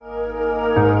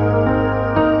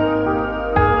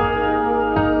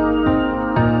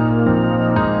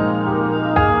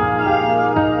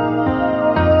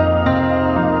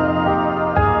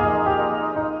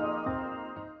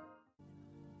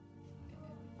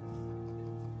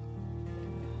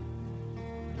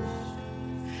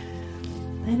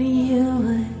and you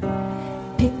would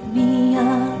pick me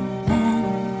up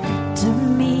and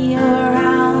turn me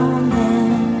around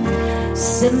and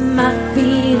set my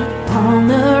feet upon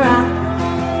the rock.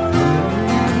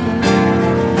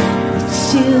 That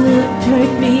you would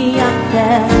pick me up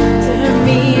and turn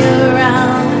me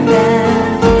around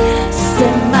and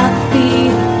set my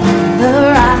feet on the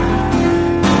rock.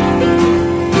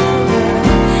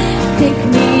 Pick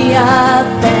me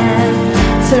up and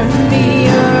turn me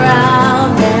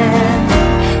around and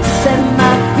set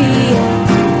my feet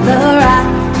on the rock.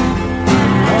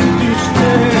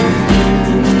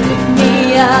 Pick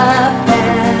me up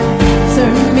and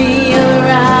turn me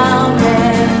around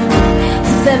and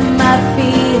set my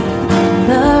feet on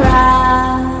the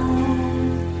rock.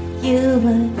 You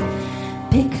would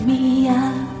pick me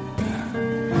up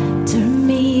and turn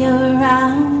me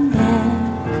around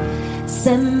and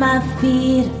set my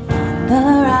feet on the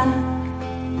rock.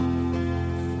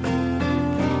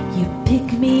 You pick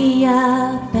me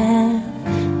up and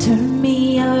turn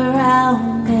me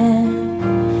around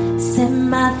and set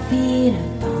my feet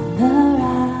upon the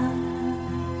rock.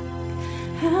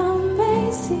 How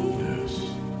amazing.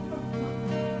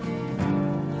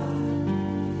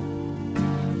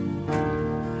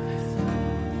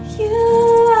 You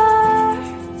are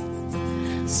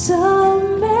so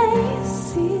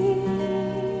amazing.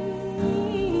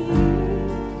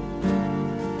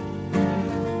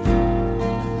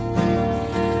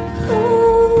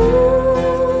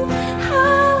 Ooh,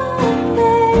 how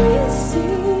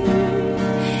amazing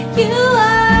you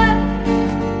are.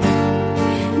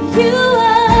 You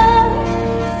are.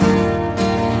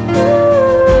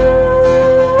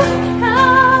 Ooh,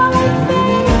 how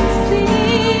amazing.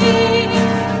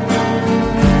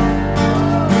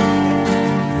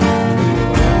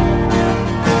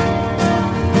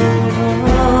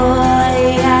 Oh,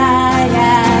 yeah,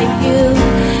 yeah, you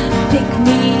pick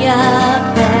me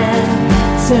up and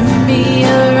turn me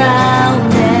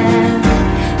around and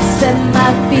set my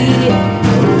feet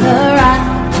on the rock.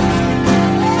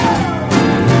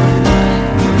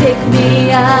 Pick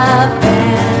me up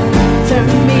and turn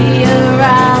me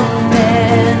around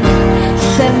and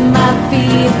set my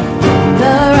feet on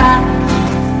the rock.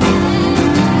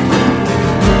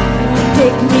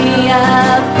 Pick me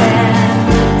up and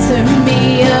turn me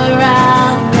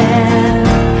around and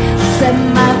set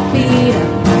my feet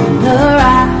on the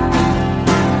rock.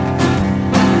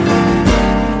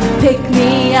 Pick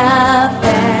me up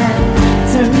and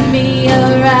turn me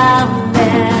around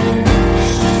and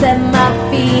set my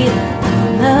feet on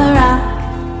the rock.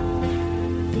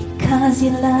 Because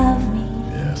you love me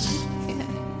Yes.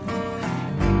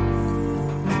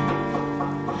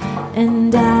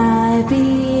 and I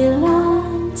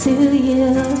belong to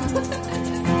you.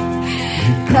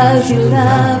 Because you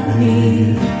love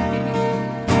me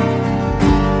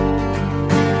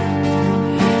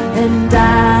and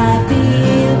I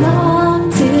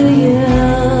belong to you.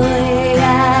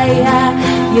 Yeah, yeah,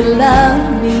 you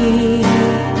love me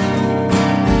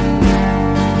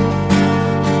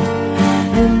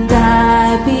and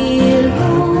I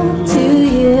belong to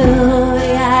you.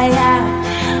 Yeah, yeah,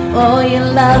 oh, you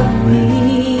love me.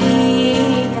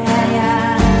 Yeah,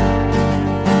 yeah,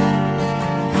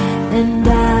 and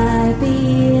I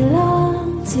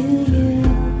belong to you.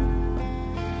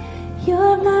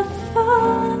 You're my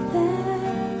Father.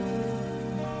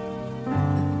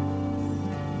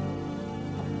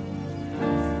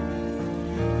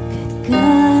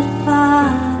 Good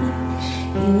Father,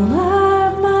 you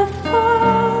are my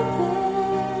Father,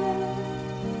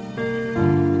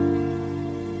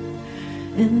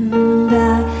 and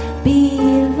I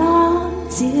belong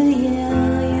to you.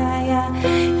 Yeah, yeah,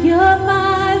 you're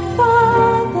my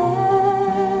Father.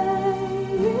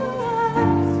 You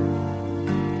are.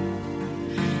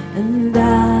 And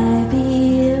I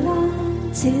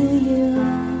belong to you.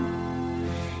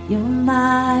 You're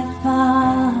my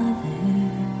Father.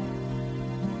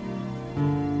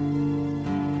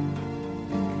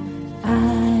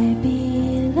 I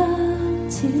belong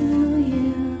to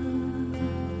you.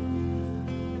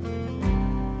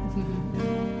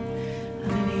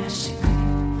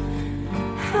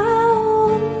 How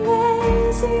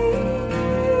amazing.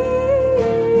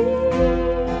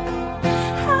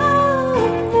 How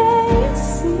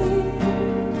amazing.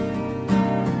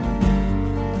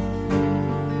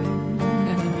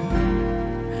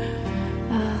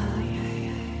 Oh, yeah,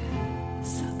 yeah, yeah.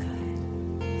 So good.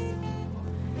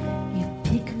 You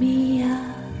pick me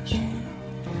up and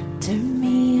turn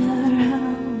me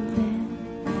around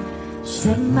and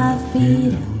set my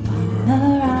feet upon the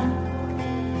rock.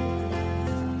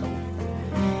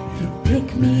 You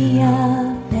pick me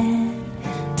up and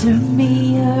turn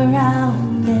me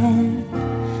around and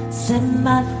set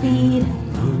my feet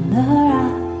upon the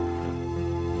rock.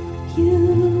 You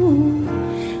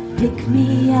pick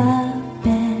me up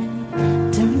and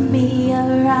turn me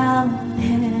around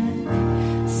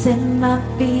and set my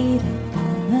feet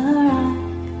upon the rock.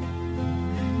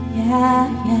 Yeah,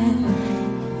 yeah.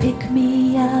 Pick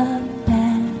me up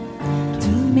and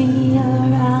turn me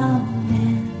around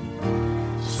and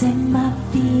set my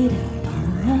feet upon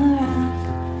the rock.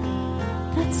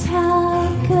 That's how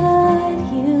good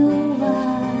you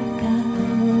are, God.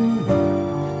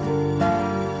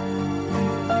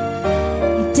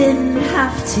 You didn't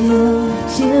have to, but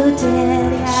you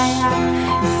did. Yeah, yeah.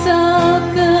 You're so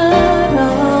good,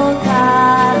 oh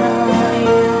God, oh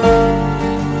yeah.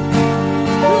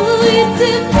 Ooh, you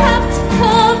didn't have to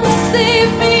come to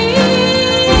save me.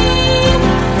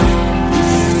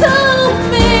 You're so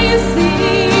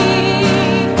amazing.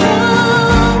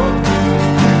 Oh,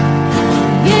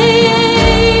 yeah,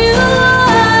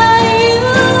 you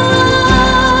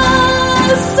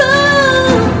are so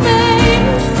amazing.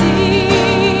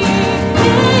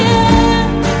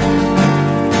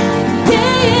 Yeah,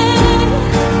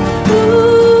 ooh,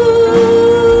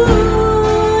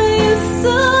 you're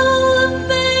so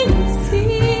amazing.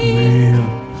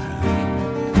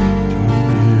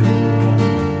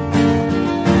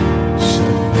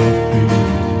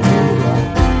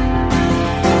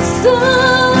 So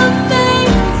amazing.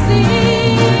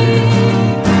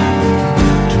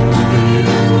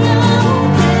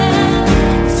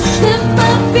 Set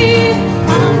my feet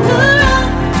on the rock.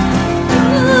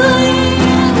 Amazing.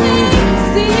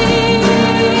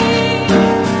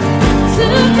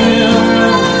 Turn me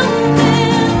around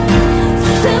and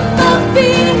set my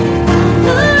feet on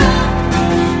the rock.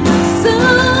 So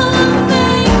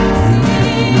amazing.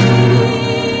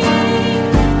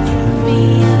 Turn me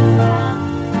around.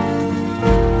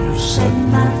 Set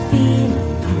my feet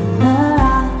upon the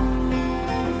rock.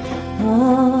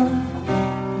 Oh,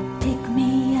 pick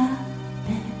me up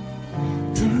and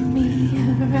turn me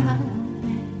around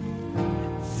and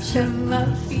set my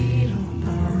feet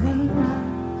upon the rock.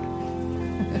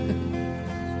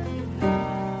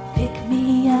 Pick me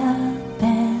up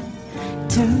and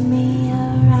turn me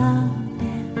around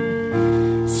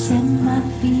and set my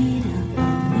feet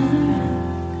upon the rock.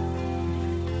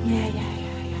 Yeah, yeah,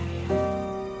 yeah, yeah, yeah.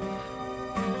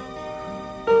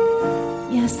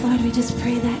 Yes, Lord, we just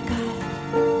pray that, God.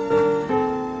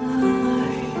 Oh,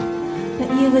 Lord, that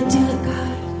you would do it,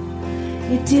 God.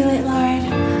 You do it, Lord,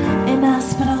 in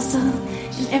us, but also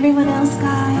in everyone else,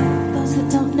 God. Those that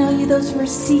don't know you, those who are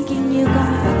seeking you,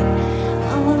 God.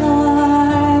 Oh,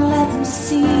 Lord, let them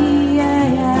see, yeah,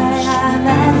 yeah, yeah,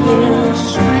 that you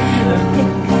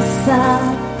pick us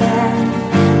up and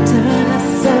turn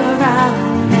us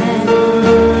around and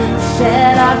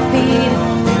set our feet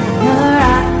on the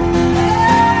rock.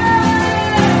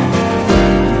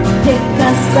 Pick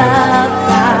us up,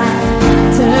 God,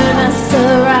 turn us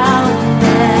around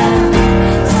and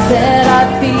set our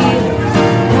feet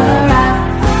on the rock.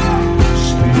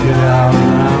 Speak it out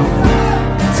now.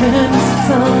 Turn us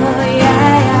so,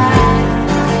 yeah, yeah.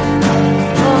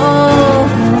 Oh,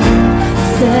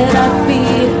 set our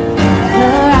feet on the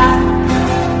rock.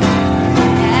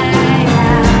 Yeah,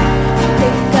 yeah.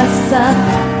 Pick us up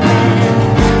and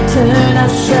turn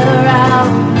us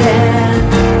around and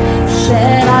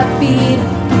set our feet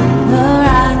on the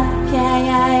rock. Yeah,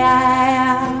 yeah, yeah,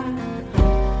 yeah.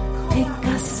 Pick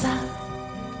us up,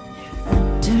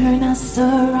 turn us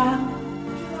around,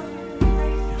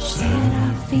 set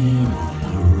our feet on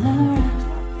the rock.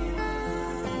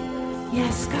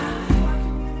 Yes, God.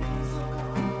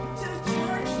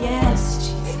 Yes,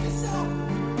 Jesus.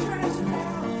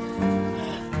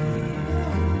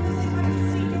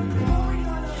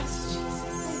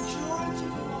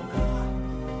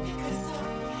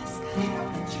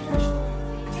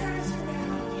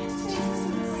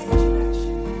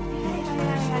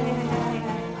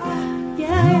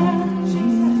 Yeah.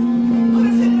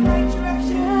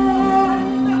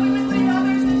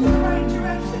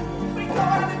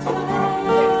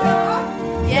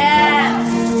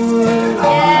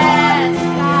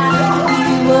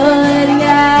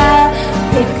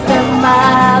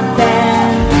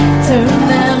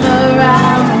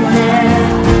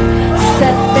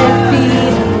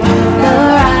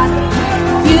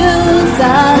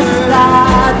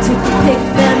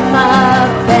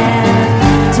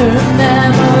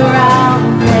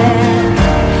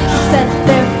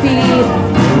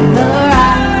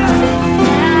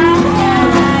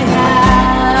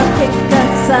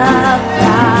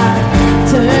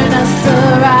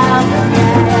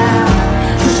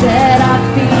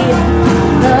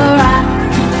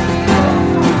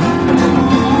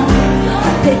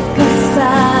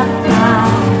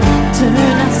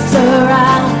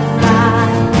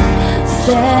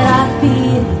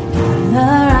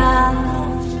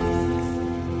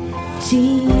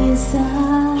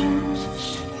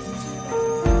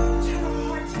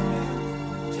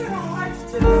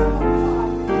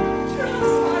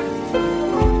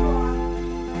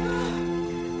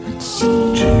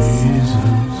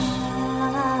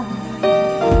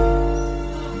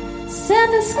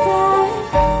 Send us, God.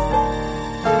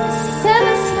 Send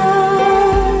us, Lord.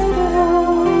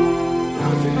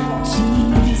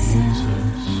 Jesus.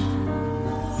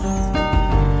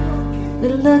 We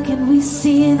look and we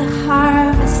see the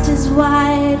harvest is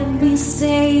wide, and we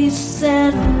say,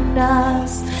 send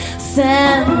us,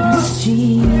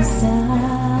 Jesus.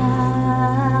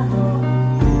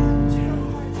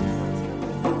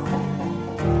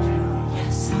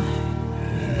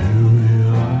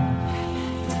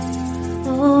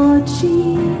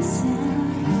 Jesus,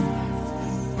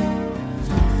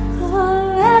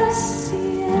 oh, let us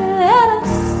see, let us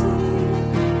see,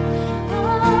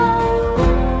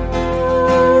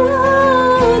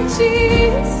 oh,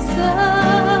 Jesus,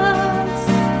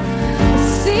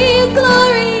 see your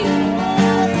glory,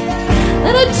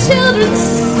 let our children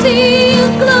see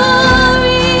your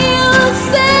glory, oh,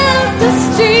 send us,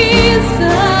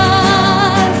 Jesus.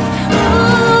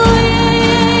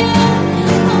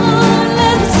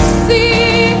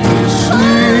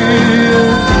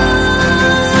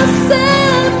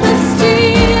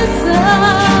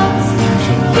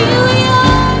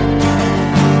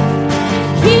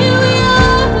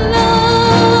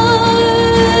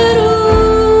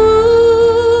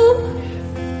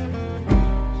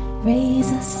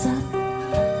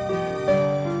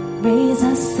 Raise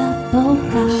us up, oh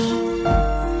God,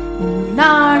 an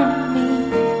army,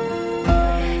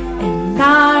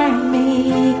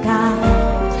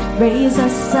 God. Raise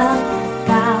us up,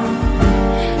 God.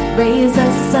 Raise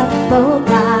us up, oh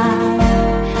God,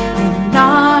 an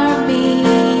army,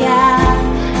 yeah,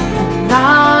 an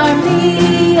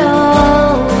army,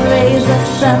 oh. Raise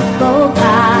us up, oh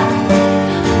God.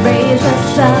 Raise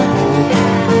us up,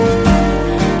 yeah,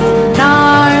 an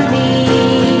army.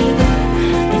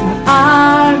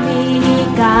 Army,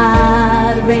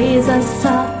 God, raise us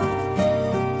up,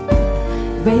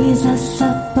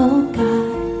 oh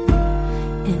God,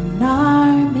 an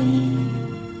army,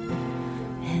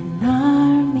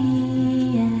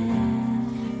 yeah.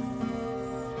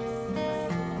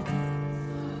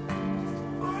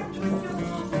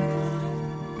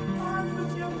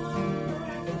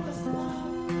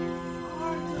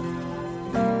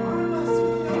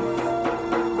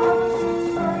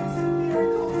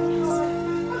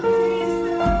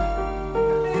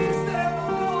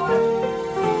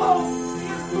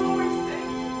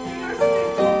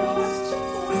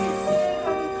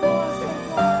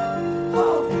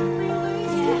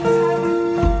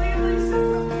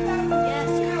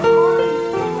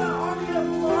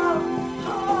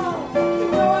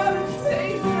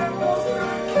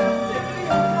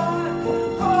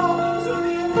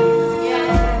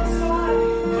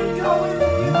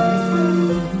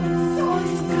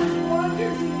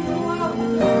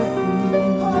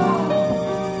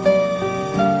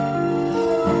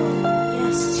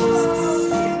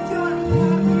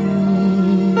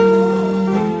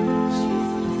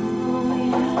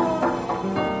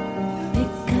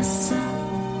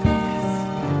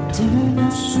 Turn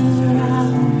us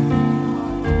around,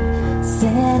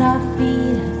 set our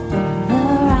feet upon the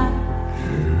rock.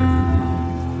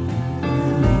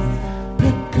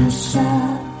 Pick us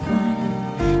up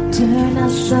and turn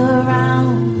us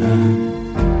around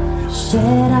and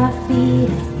set our feet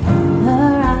upon the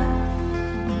rock.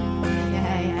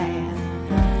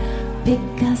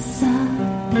 Pick us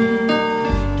up and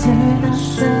turn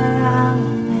us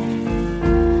around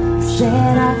and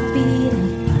set our feet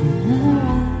upon the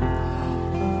rock.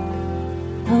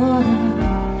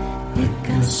 Pick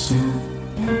us up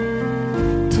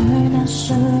and turn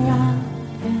us around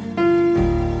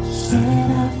and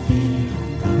set our feet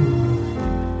upon.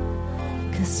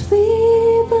 'Cause we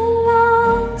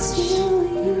belong to you.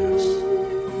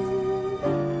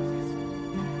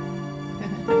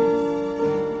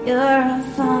 You're a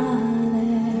father,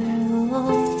 oh.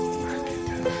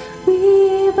 We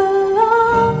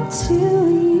belong to you.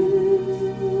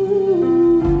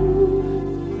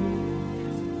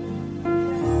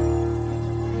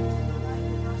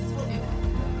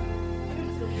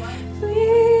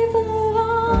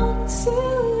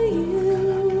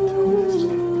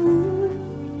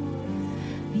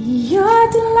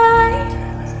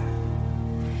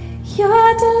 Your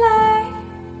delight,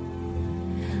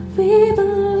 we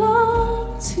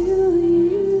belong to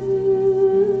you.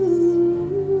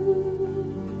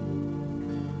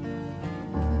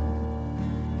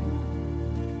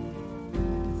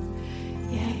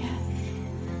 Yeah.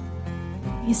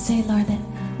 You say, Lord, that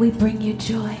we bring you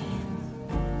joy.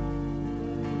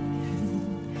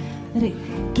 That it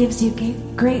gives you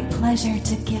great pleasure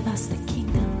to give us the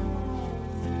kingdom.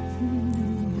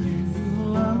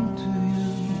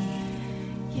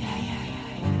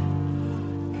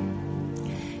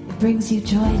 It brings you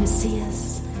joy to see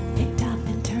us picked up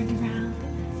and turned around.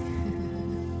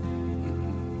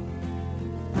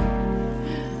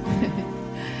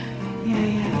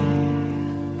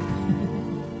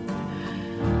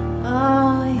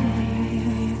 Oh,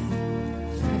 yeah.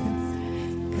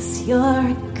 'Cause you're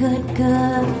a good,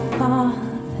 good Father.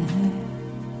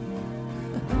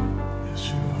 Yes,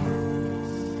 you are.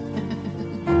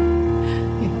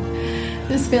 I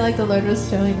just feel like the Lord was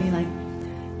showing me, like,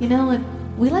 you know, when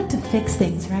we like to fix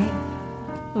things, right?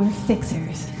 We're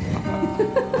fixers.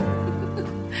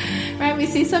 Right? We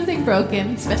see something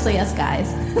broken, especially us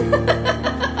guys.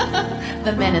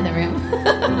 The men in the room.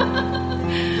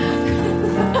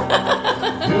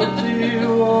 Guilty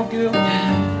or guilty.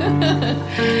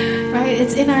 Right?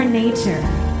 It's in our nature.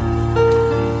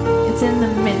 It's in the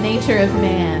nature of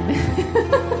man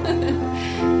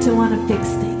to want to fix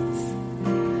things.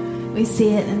 We see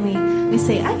it and we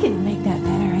say, I can make that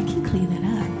better. I can clean it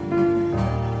up.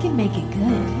 I can make it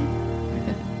good.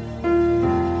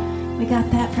 We got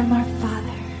that from our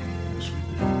Father.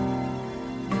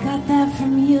 We got that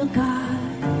from you, God.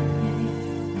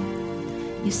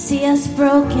 You see us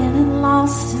broken and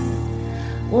lost and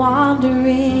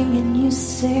wandering, and you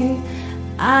say,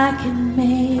 I can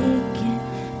make it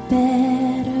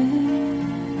better.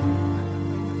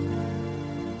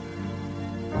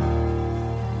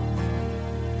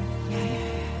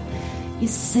 You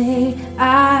say,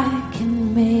 I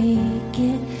can make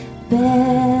it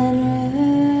better.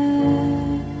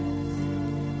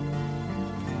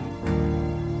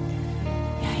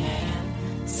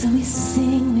 So we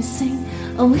sing,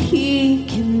 oh, he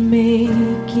can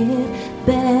make it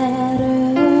better.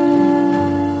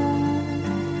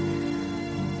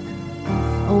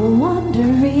 A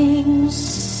wandering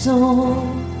soul,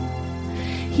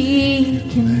 he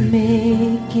can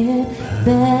make it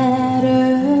better.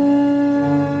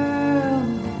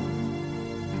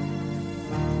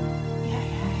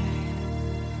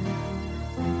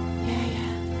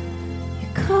 You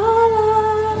call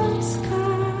us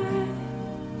God,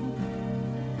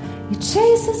 you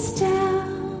chase us down.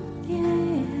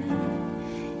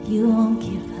 You won't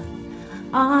give up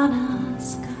on us,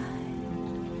 God.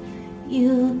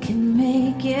 You can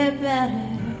make it better.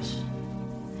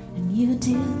 And you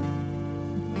do.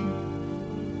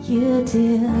 You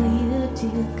do,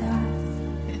 God.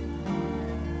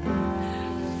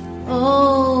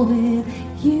 Oh, with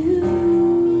you,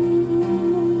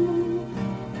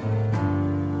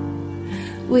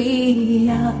 we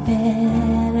are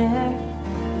better.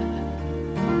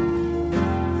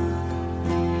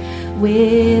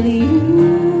 With you,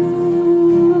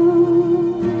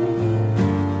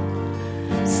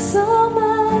 so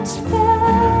much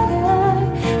better.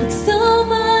 It's so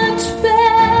much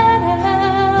better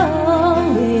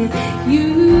with you.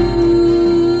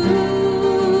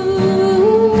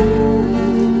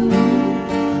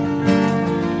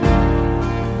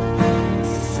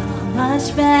 So much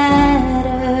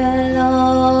better,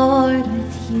 Lord,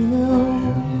 with you.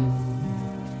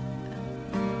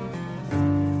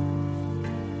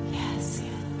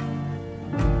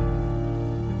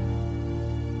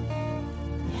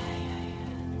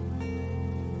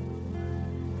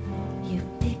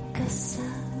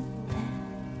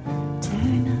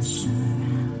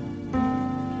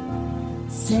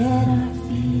 Set our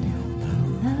feet on the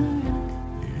rock.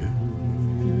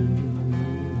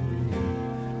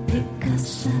 Pick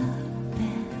us up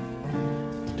and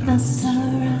turn us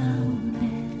around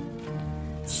and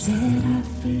set our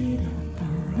feet on the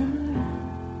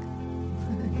rock.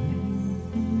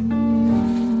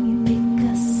 You pick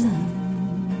us up,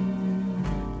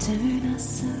 turn us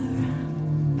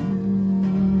around,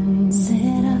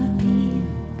 set our feet on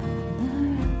the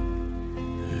rock.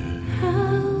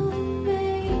 How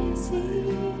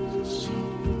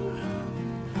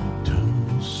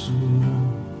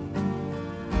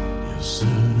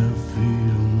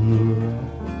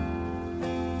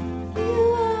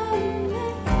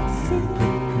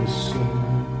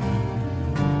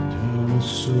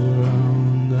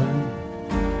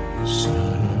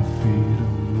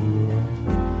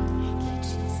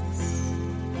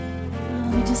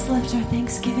lift our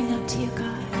thanksgiving up to you,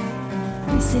 God.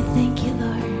 We say thank you,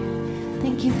 Lord.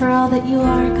 Thank you for all that you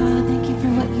are, God. Thank you for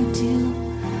what you do.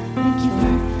 Thank you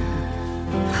for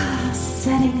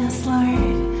setting us,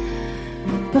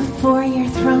 Lord, before your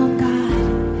throne,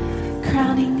 God,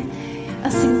 crowning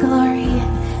us in glory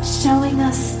and showing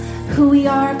us who we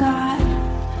are, God,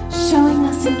 showing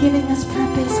us and giving us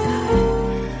purpose,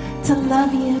 God, to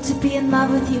love you, to be in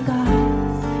love with you,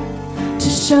 God, to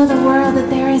show the world that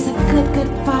there is a good,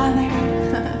 good Father.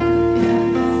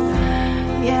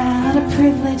 Yeah, what a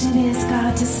privilege it is,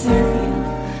 God, to serve you.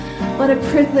 What a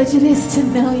privilege it is to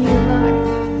know you,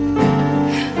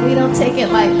 Lord. We don't take it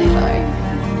lightly, Lord.